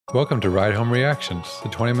Welcome to Ride Home Reactions, the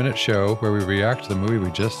 20-minute show where we react to the movie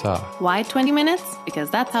we just saw. Why 20 minutes? Because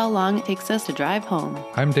that's how long it takes us to drive home.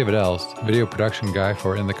 I'm David Els, video production guy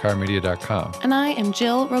for InTheCarMedia.com. And I am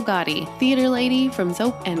Jill Rogati, theater lady from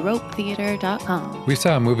SoapandRopeTheater.com. We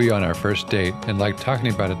saw a movie on our first date and liked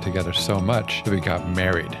talking about it together so much that we got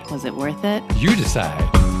married. Was it worth it? You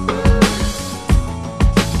decide.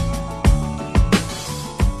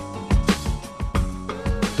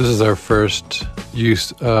 This is our first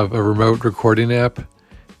use of a remote recording app,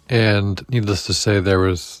 and needless to say, there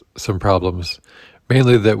was some problems.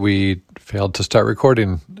 Mainly that we failed to start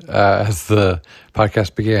recording as the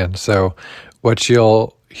podcast began. So what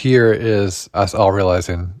you'll hear is us all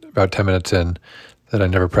realizing about 10 minutes in that I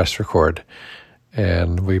never pressed record,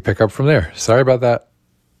 and we pick up from there. Sorry about that.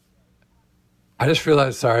 I just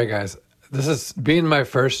realized, sorry guys, this is being my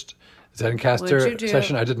first Zencastr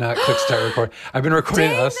session. I did not click start record. I've been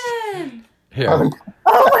recording us. Here. Oh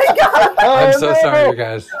my god! I'm so sorry, you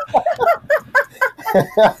guys.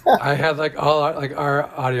 I had our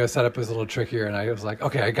audio setup was a little trickier, and I was like,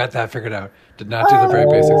 okay, I got that figured out. Did not do the very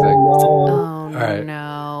basic thing. Oh, all right.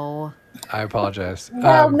 No. I apologize.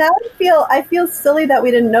 Now I feel silly that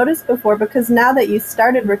we didn't notice before, because now that you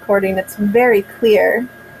started recording, it's very clear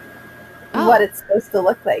what it's supposed to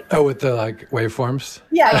look like. Oh, with the waveforms?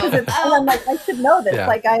 Yeah, because and I'm like, I should know this. Yeah.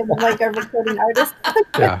 Like I'm like a recording artist.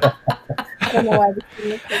 Yeah. I don't know why. All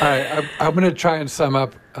right, I'm going to try and sum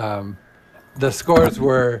up. The scores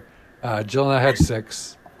were Jill and I had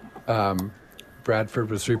 6, Bradford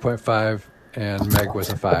was 3.5, and Meg was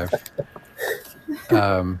a 5.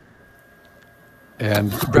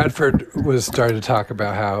 And Bradford was starting to talk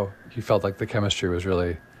about how he felt like the chemistry was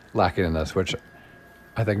really lacking in this, which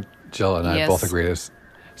I think Jill and I both agree is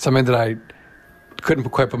something that I couldn't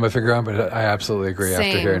quite put my finger on, but I absolutely agree. Same.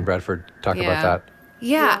 After hearing Bradford talk about that.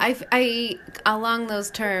 Yeah, I along those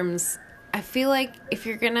terms, I feel like if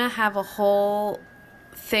you're going to have a whole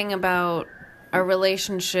thing about a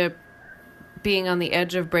relationship being on the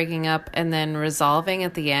edge of breaking up and then resolving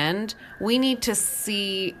at the end, we need to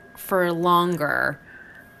see for longer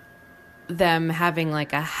them having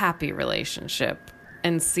a happy relationship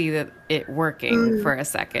and see that it working for a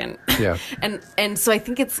second. Yeah. and so I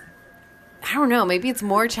think it's, I don't know, maybe it's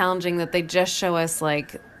more challenging that they just show us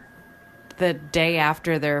the day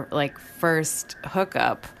after their first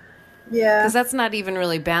hookup. Yeah. Because that's not even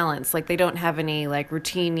really balanced. They don't have any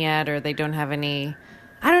routine yet, or they don't have any,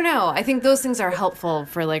 I don't know. I think those things are helpful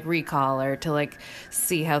for recall, or to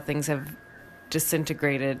see how things have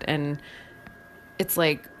disintegrated. And it's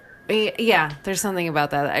yeah, there's something about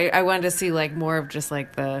that. I wanted to see more of just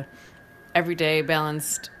the everyday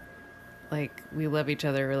balanced, we love each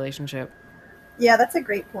other relationship. Yeah, that's a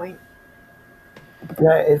great point.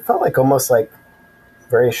 Yeah, it felt almost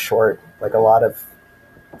very short. A lot of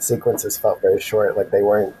sequences felt very short. They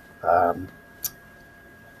weren't,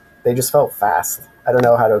 they just felt fast. I don't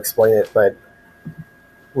know how to explain it, but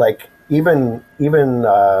even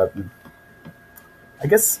I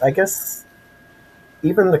guess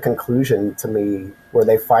even the conclusion to me, where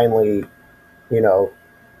they finally,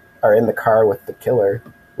 are in the car with the killer,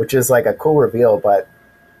 which is a cool reveal, but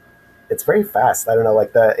it's very fast. I don't know,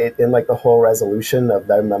 the whole resolution of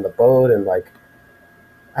them on the boat, and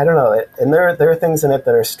I don't know. And there are things in it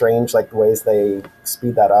that are strange, the ways they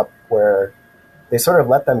speed that up, where they sort of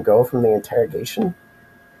let them go from the interrogation,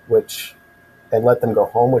 and let them go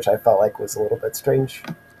home, which I felt was a little bit strange.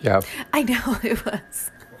 Yeah. I know, it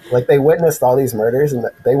was. They witnessed all these murders, and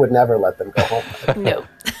they would never let them go home. No.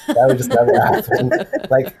 That would just never happen.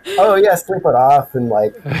 Oh yeah, sleep it off, and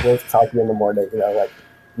we'll talk to you in the morning.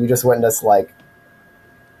 You just witnessed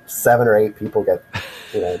 7 or 8 people get,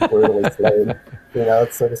 brutally slain.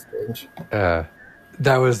 It's sort of strange.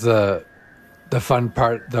 That was the fun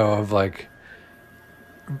part, though, of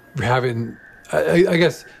having, I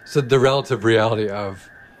guess, so the relative reality of,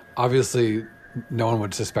 obviously, no one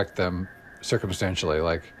would suspect them circumstantially.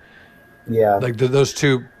 Yeah. Those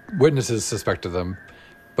 2 witnesses suspected them,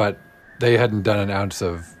 but they hadn't done an ounce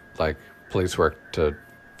of police work to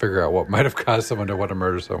figure out what might have caused someone to want to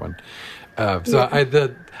murder someone. So I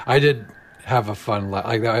did have a fun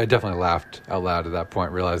I definitely laughed out loud at that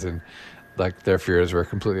point, realizing their fears were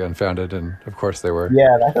completely unfounded, and of course they were.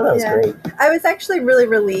 Yeah, I thought that was great. I was actually really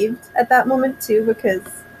relieved at that moment too, because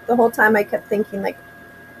the whole time I kept thinking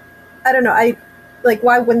I don't know,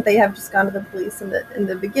 why wouldn't they have just gone to the police in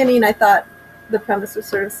the beginning? I thought the premise was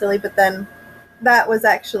sort of silly, but then that was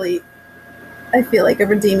actually, I feel a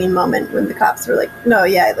redeeming moment when the cops were no,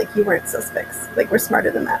 yeah, you weren't suspects. We're smarter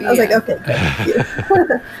than that. I was okay, good. Thank you.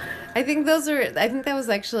 I think that was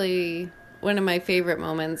actually one of my favorite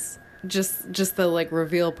moments just the like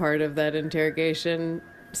reveal part of that interrogation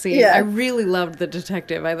scene. Yeah. I really loved the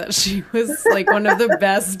detective. I thought she was like one of the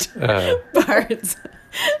best parts.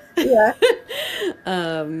 Yeah.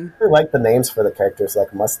 I like the names for the characters,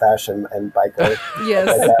 like Mustache and Biker.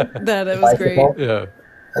 Yes, that it was great. Bicycle. Yeah.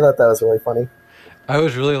 I thought that was really funny. I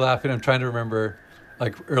was really laughing. I'm trying to remember,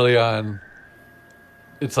 like early on,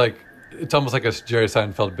 it's almost like a Jerry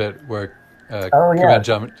Seinfeld bit where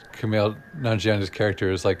Kumail Nanjiani's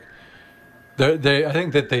character is like, I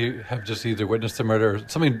think that they have just either witnessed the murder or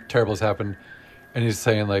something terrible has happened, and he's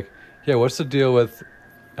saying like, yeah, what's the deal with,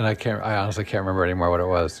 and I honestly can't remember anymore what it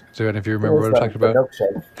was. So, and if you remember what I'm talking about,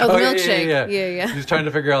 Milkshake. Oh, the milkshake. Yeah. He's trying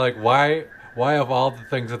to figure out like why of all the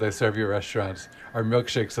things that they serve you at restaurants are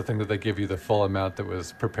milkshakes the thing that they give you the full amount that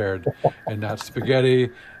was prepared, and not spaghetti,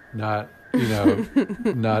 not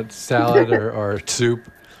not salad or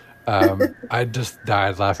soup. I just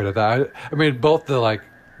died laughing at that. I mean, both the like,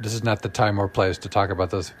 this is not the time or place to talk about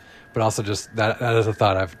this, but also just that is a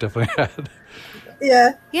thought I've definitely had.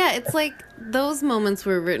 Yeah. Yeah, it's like those moments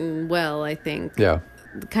were written well, I think. Yeah.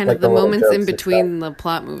 Kind Like of the the little moments in jokes and between the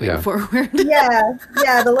plot moving forward. Yeah.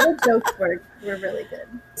 Yeah. The little jokes were really good.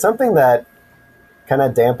 Something that kind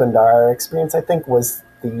of dampened our experience, I think, was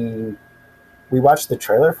we watched the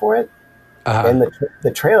trailer for it, and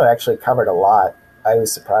the trailer actually covered a lot. I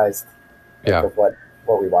was surprised of what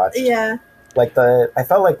we watched. Yeah. Like I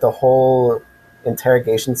felt like the whole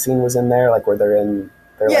interrogation scene was in there, like where they're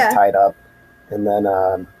like tied up, and then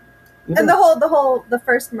and the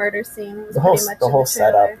first murder scene was pretty much the whole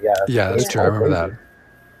setup. Yeah, that's true. I remember that.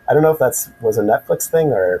 I don't know if was a Netflix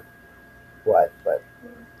thing or what, but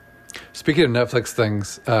speaking of Netflix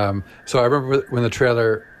things, so I remember when the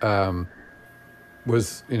trailer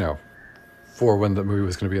was, for when the movie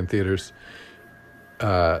was going to be in theaters,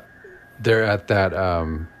 they're at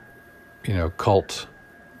that cult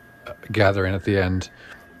gathering at the end,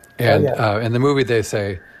 and in the movie they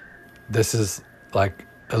say this is like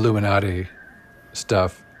Illuminati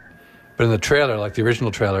stuff, but in the trailer, like the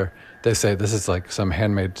original trailer, they say this is like some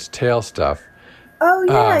Handmaid's Tale stuff. Oh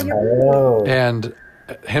yeah, and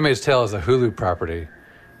Handmaid's Tale is a Hulu property,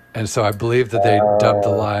 and so I believe that they dubbed the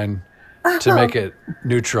line to make it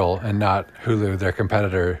neutral and not Hulu, their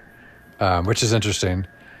competitor, which is interesting.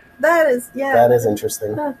 That is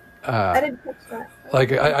interesting. Huh. I didn't catch that.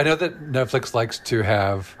 Like I know that Netflix likes to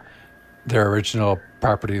have their original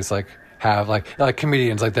properties have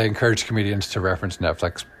comedians, like they encourage comedians to reference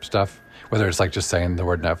Netflix stuff, whether it's like just saying the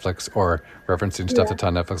word Netflix or referencing stuff that's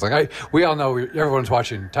on Netflix. Like we all know everyone's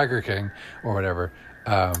watching Tiger King or whatever,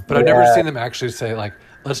 but I've never seen them actually say like,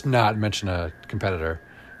 let's not mention a competitor.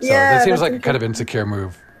 So that seems like a kind of insecure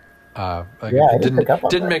move. It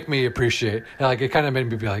didn't make me appreciate. Like it kind of made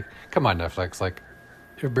me be like, come on, Netflix, like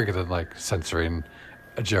you're bigger than like censoring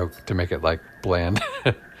a joke to make it like bland.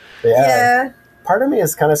 Yeah. Part of me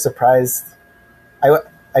is kind of surprised.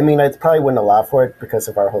 I mean, I probably wouldn't allow for it because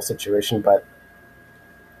of our whole situation, but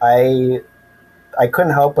I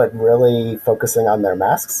couldn't help but really focusing on their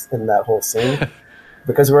masks in that whole scene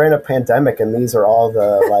because we're in a pandemic and these are all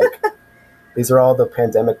the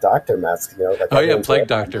pandemic doctor masks, like plague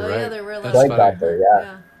doctor, right? Yeah, they were plague doctor,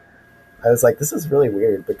 yeah. I was like, this is really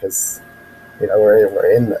weird because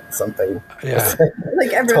we're in something. Yeah.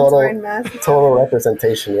 Like everyone's wearing masks. Total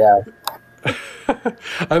representation, yeah.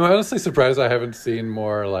 I'm honestly surprised I haven't seen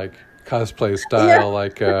more like cosplay style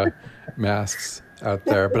masks out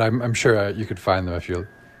there, but I'm sure you could find them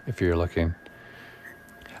if you're looking.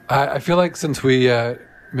 I feel like since we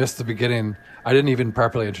missed the beginning, I didn't even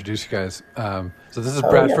properly introduce you guys. So this is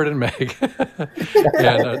Bradford and Meg,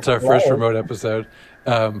 and it's our first remote episode.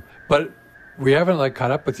 But we haven't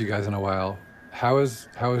caught up with you guys in a while. How is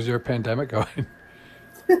your pandemic going?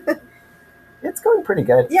 It's going pretty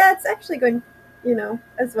good. Yeah, it's actually going,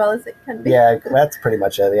 as well as it can be. Yeah, that's pretty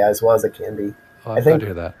much it. Yeah, as well as it can be. Oh, I'm glad to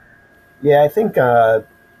hear that. Yeah, I think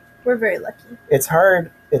we're very lucky. It's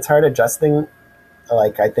hard adjusting.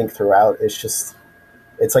 I think throughout, it's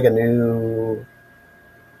like a new.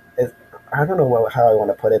 I don't know how I want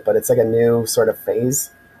to put it, but it's like a new sort of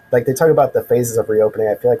phase. Like they talk about the phases of reopening.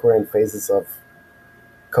 I feel like we're in phases of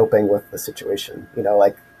coping with the situation.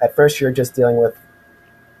 Like at first you're just dealing with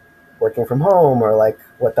working from home or like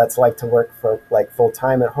what that's like to work for like full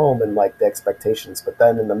time at home and like the expectations. But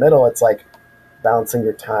then in the middle, it's like balancing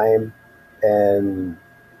your time and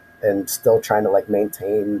still trying to like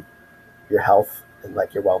maintain your health and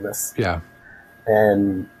like your wellness. Yeah.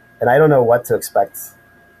 And I don't know what to expect.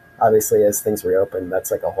 Obviously, as things reopen,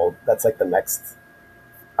 that's like our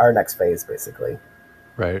next phase, basically.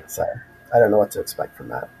 Right. So I don't know what to expect from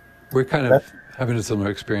that. We're kind of having a similar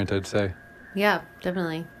experience, I'd say. Yeah,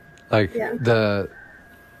 definitely. Like Yeah.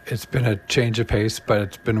 it's been a change of pace, but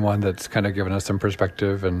it's been one that's kind of given us some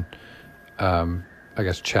perspective and, I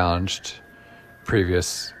guess, challenged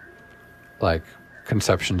previous like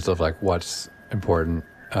conceptions of like what's important.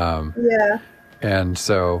 Yeah. And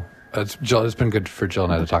so it's been good for Jill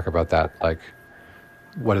and I to talk about that. Like,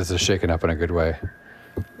 what is this shaken up in a good way?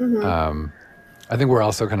 I think we're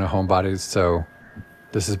also kind of homebodies, so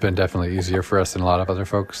this has been definitely easier for us than a lot of other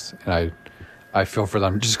folks. And I feel for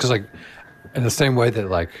them just because, like, in the same way that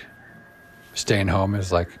like staying home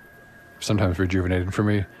is like sometimes rejuvenating for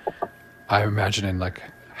me, I'm imagining like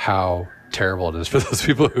how terrible it is for those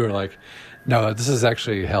people who are like, no, this is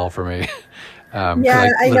actually hell for me. 'Cause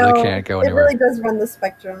I literally know. can't go It anywhere. really does run the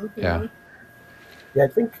spectrum. you Yeah. know? Yeah, I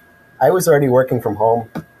think I was already working from home,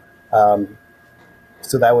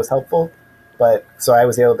 so that was helpful. But so I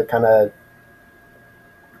was able to kind of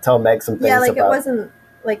tell Meg some things. Yeah, like about, it wasn't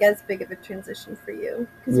like as big of a transition for you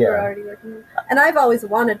because you were Yeah. already working. And I've always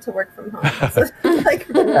wanted to work from home. So, like,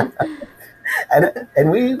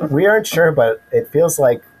 and we aren't sure, but it feels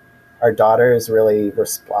like our daughter is really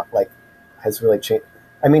has really changed.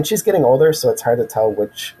 I mean, she's getting older, so it's hard to tell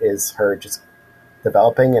which is her just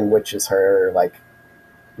developing and which is her like,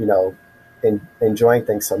 enjoying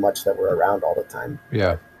things so much that we're around all the time.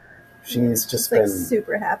 Yeah. She's just like been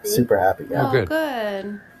super happy. super happy. Yeah. Oh, good.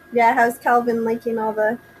 good. Yeah, how's Calvin liking all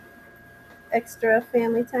the extra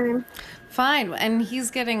family time? Fine. And he's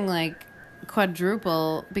getting like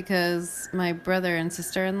quadruple because my brother and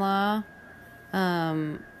sister-in-law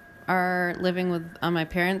are living on my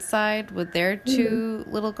parents' side with their two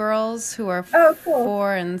little girls who are Oh, cool.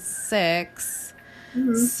 4 and 6.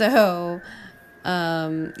 So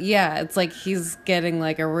yeah, it's like he's getting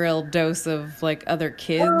like a real dose of like other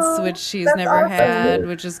kids, which she's that's never awesome. had,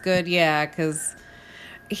 which is good. Yeah, because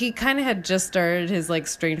he kind of had just started his like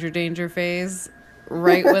stranger danger phase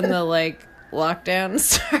right when the like lockdown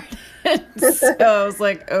started. So I was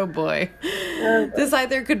like, oh boy, this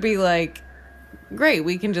either could be like, great,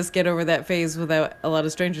 we can just get over that phase without a lot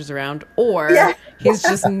of strangers around, or he's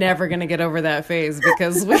just never gonna get over that phase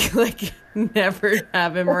because we like never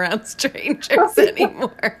have him around strangers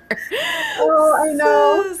anymore. Oh, I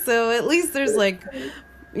know. So at least there's like,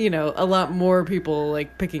 a lot more people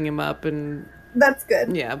like picking him up and That's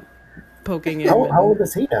good. poking him. How old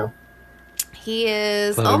is he now? He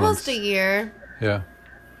is 11 almost months. a year. Yeah.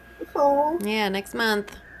 Oh, Yeah, next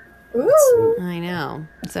month. ooh, I know.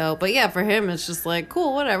 So, but yeah, for him, it's just like,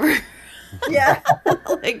 cool, whatever. yeah.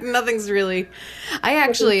 Like, nothing's really... I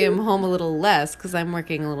actually am home a little less because I'm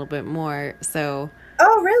working a little bit more. So,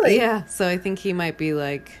 Oh, really? yeah. So I think he might be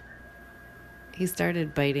like... He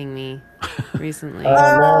started biting me recently.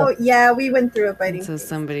 Oh, yeah. We went through a biting. So phase.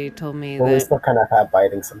 somebody told me Well, we that... still kind of have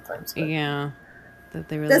biting sometimes. But Yeah. That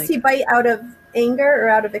they were Does like... he bite out of anger or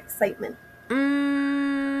out of excitement?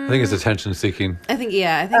 I think it's attention seeking. I think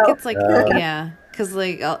Oh. it's like, yeah. Because,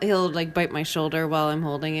 like, he'll, like, bite my shoulder while I'm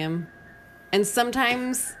holding him. And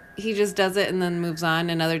sometimes he just does it and then moves on.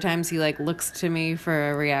 And other times he, like, looks to me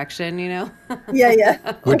for a reaction, Yeah, yeah.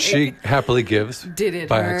 Which she happily gives. Did it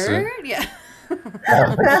by hurt? accident. Yeah.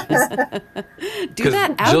 Do 'Cause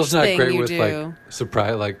that ouch Jill's not thing great you with do. like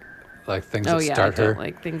surprise, like things Oh that yeah, I start her don't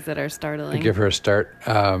like things that are startling. give her a start.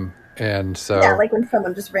 And so Yeah, like when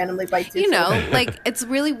someone just randomly bites your You know, shoulder. like it's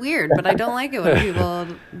really weird, but I don't like it when people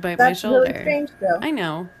bite my That's shoulder. really strange, though. I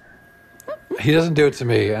know. he doesn't do it to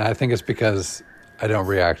me, and I think it's because I don't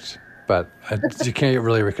react. But you can't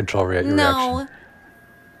really control your reaction. No.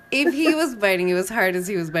 If he was biting you as hard as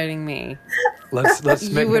he was biting me, Let's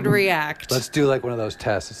you make would him- react. Let's do like one of those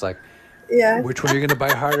tests. It's like, Yeah. which one are you going to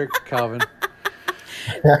bite harder, Calvin?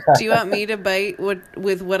 Do you want me to bite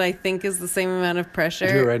with what I think is the same amount of pressure?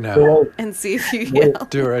 Do it right now. So, And see if you Wait. yell?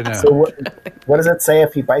 Do it right now. so what does it say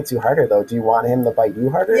if he bites you harder, though? Do you want him to bite you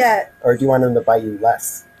harder? Yeah. Or do you want him to bite you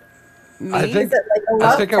less? Me? I think Is it like a I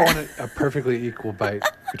love think I test? want a perfectly equal bite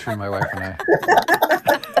between my wife and I.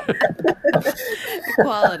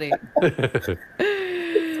 Equality.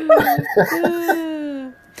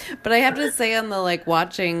 But I have to say, on the like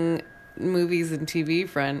watching movies and TV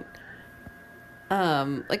front,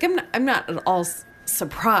 like I'm not at all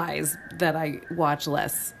surprised that I watch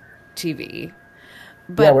less TV.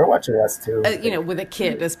 But Yeah, we're watching less too. with a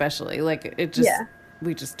kid especially, like it just Yeah.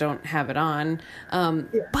 we just don't have it on. Yeah.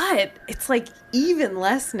 But it's like even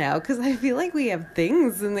less now because I feel like we have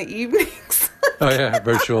things in the evenings. Oh yeah,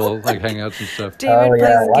 virtual like hangouts and stuff. David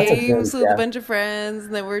yeah, lots plays of games games, with yeah. a bunch of friends,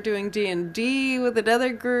 and then we're doing D&D with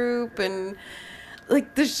another group, and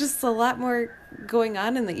like there's just a lot more going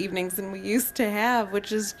on in the evenings than we used to have,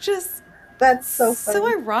 which is just That's so funny. so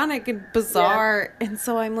ironic and bizarre. And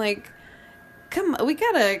so I'm like, come, we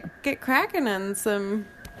gotta get cracking on some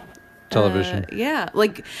Television. yeah,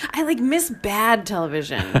 like I like miss bad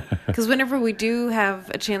television because whenever we do have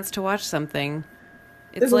a chance to watch something,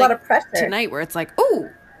 it's There's a like lot of pressure. tonight where it's like, oh,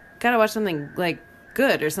 gotta watch something like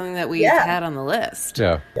good or something that we've Yeah. had on the list.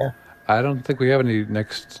 Yeah. Yeah. I don't think we have any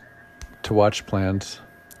next to watch plans.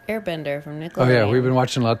 Airbender from Nickelodeon. Oh yeah, we've been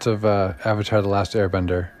watching lots of Avatar: The Last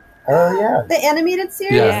Airbender. Oh yeah. The animated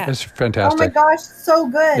series? Yeah, Yeah. it's Oh fantastic. my gosh, so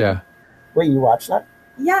good. Yeah. Wait, you watched that?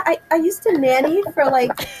 Yeah, I used to nanny for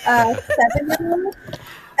like 7-year-old,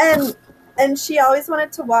 and she always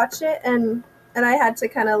wanted to watch it, and I had to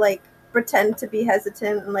kind of like pretend to be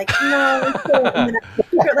hesitant and like, no, it's cool. And then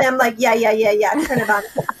secretly I'm like, yeah, turn it on.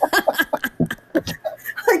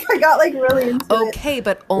 Like I got like really into it. Okay,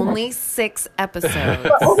 but only 6 episodes.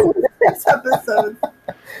 But only 6 episodes.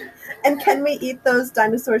 And can we eat those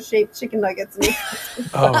dinosaur-shaped chicken nuggets?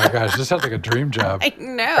 Oh my gosh, this sounds like a dream job. I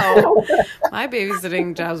know. My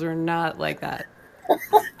babysitting jobs were not like that.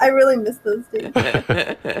 I really miss those days.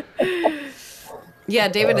 Yeah,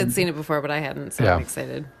 David had seen it before, but I hadn't, so Yeah. I'm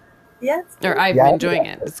excited. Yeah, it's Or good. I'm Yeah, enjoying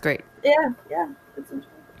yeah. it. It's great. yeah, it's enjoyable.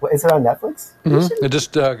 Wait, is it on Netflix? Mhm. It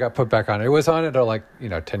just got put back on. It was on it like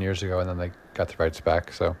 10 years ago, and then they got the rights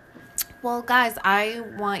back. So Well, guys, I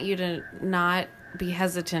want you to not be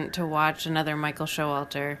hesitant to watch another Michael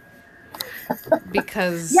Showalter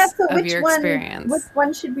because Yeah, so of which your one? experience. Which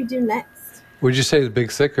one should we do next? would you say The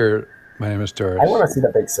Big Sick or My Name is Doris? I want to see The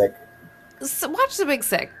Big Sick. So watch The Big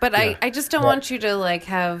Sick, but Yeah. I just don't want you to like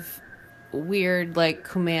have weird like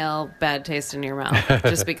Kumail bad taste in your mouth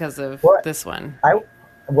just because of What? this one.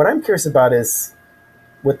 What I'm curious about is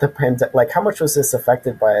with the pandemic, like how much was this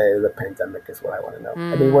affected by the pandemic is what I want to know.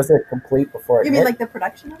 I mean, was it complete before it You mean hit? like the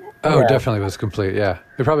production of it? Oh, Yeah. definitely was complete. Yeah,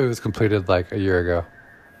 it probably was completed like a year ago,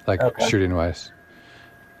 like Okay. shooting wise.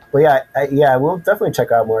 But yeah, we'll definitely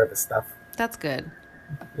check out more of his stuff. That's good.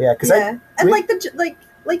 Yeah, because Yeah, and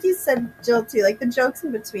like you said, Jill too. Like the jokes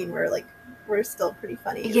in between were still pretty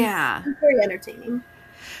funny. It was- Yeah. it was very entertaining.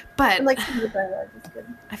 But And like some of the dialogue was good.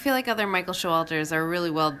 I feel like other Michael Showalters are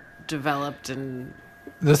really well developed and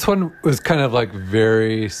This one was kind of like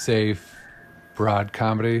very safe, broad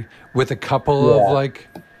comedy with a couple Yeah. of like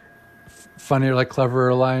funnier, like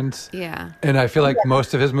cleverer lines. yeah. And I feel like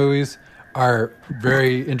most of his movies are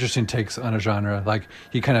very interesting takes on a genre. Like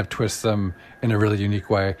he kind of twists them in a really unique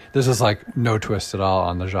way. This is like no twist at all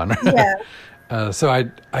on the genre. Yeah, So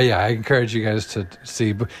I encourage you guys to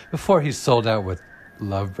see before he's sold out with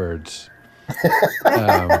Lovebirds.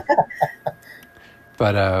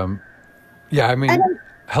 Yeah, I mean,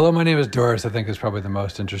 Hello, My Name is Doris. I think is probably the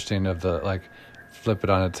most interesting of the like flip it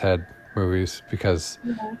on its head movies because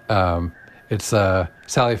it's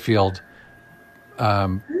Sally Field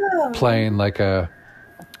playing like a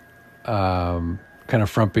kind of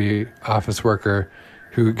frumpy office worker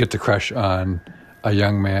who gets a crush on a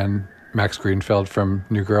young man, Max Greenfield from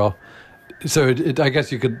New Girl. So I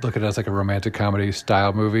guess you could look at it as like a romantic comedy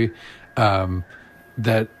style movie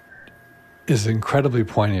that is incredibly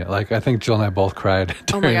poignant. Like I think Jill and I both cried.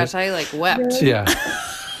 Oh my during gosh, I like wept. Yeah.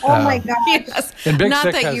 oh my gosh. Yes. And Big Not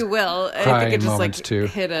Sick that has you will. I crying think it just like moments, too.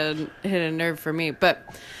 hit a nerve for me. But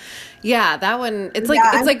yeah, that one it's Yeah,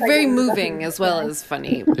 like I'm very like- moving as well as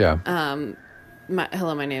funny. Yeah.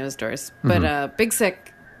 Hello, my name is Doris. But Big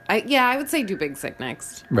Sick, I would say do Big Sick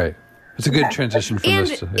next. Right. It's a good transition from And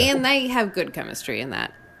this to yeah. and they have good chemistry in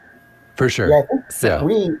that. For sure. Yeah, I think So-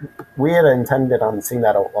 we had intended on seeing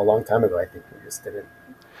that a long time ago. I think we just didn't.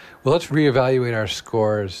 Well, let's reevaluate our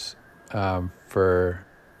scores for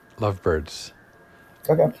Lovebirds.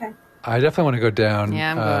 Okay. Okay. I definitely want to go down.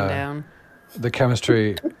 Yeah, I'm going down. The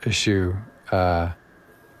chemistry issue, I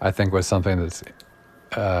think, was something that's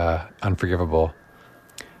unforgivable.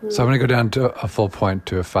 So I'm going to go down to a full point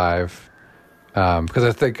to a 5 because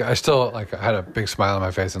I think I still I had a big smile on my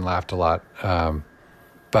face and laughed a lot.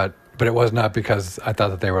 But it was not because I thought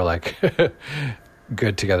that they were like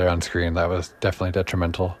good together on screen. That was definitely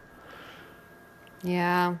detrimental.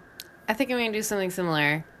 Yeah. I think I'm going to do something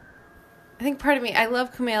similar. I think part of me, I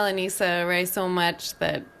love Kumail and Issa Rae so much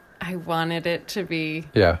that I wanted it to be,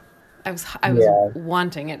 Yeah. I was Yeah.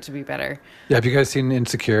 wanting it to be better. Yeah, have you guys seen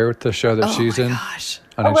Insecure with the show that she's oh my in gosh.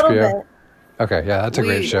 on A little HBO? bit. Okay, yeah, that's a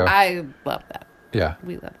great show. I love that. Yeah.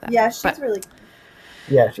 We love that. Yeah, she's But- really.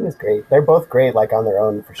 Yeah, she was great. They're both great, like on their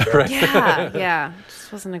own for sure. Right. Yeah.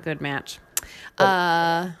 Just wasn't a good match.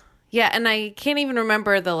 Yeah, and I can't even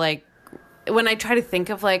remember the like when I try to think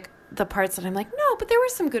of like the parts that I'm like, no, but there were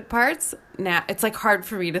some good parts. Now it's like hard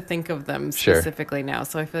for me to think of them Sure. specifically now,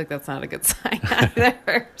 so I feel like that's not a good sign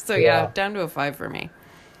either. So yeah, Yeah. down to a 5 for me.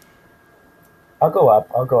 I'll go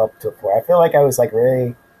up to a 4. I feel like I was like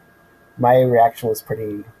really my reaction was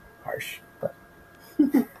pretty harsh. But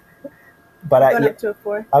Going up to a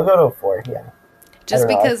 4. I'll go to a 4. Yeah. Just I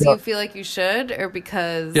don't know, because you feel like you should, or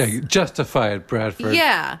because Yeah, you justify it, Bradford.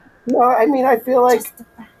 yeah. No, I mean, I feel like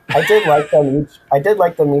I did like them each. I did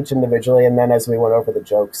like them each individually, and then as we went over the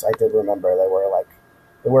jokes, I did remember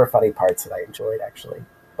there were funny parts that I enjoyed actually.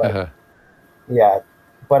 But Uh-huh. yeah,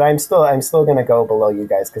 but I'm still gonna go below you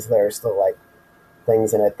guys because there are still like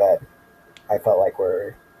things in it that I felt like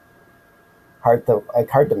were hard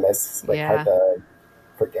to miss, like Yeah. hard to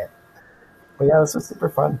forget. But yeah, this was super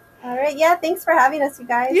fun. All right. Yeah. Thanks for having us, you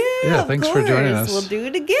guys. Yeah, thanks for joining us. We'll do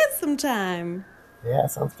it again sometime. Yeah,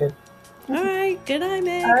 sounds good. All right. Good night,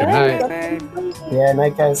 Meg. All Good right. night, Bradford. Yeah,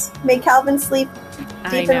 night guys. May Calvin sleep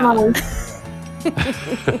I deep in know. mine.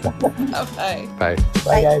 Bye. Bye.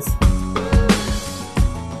 Bye guys.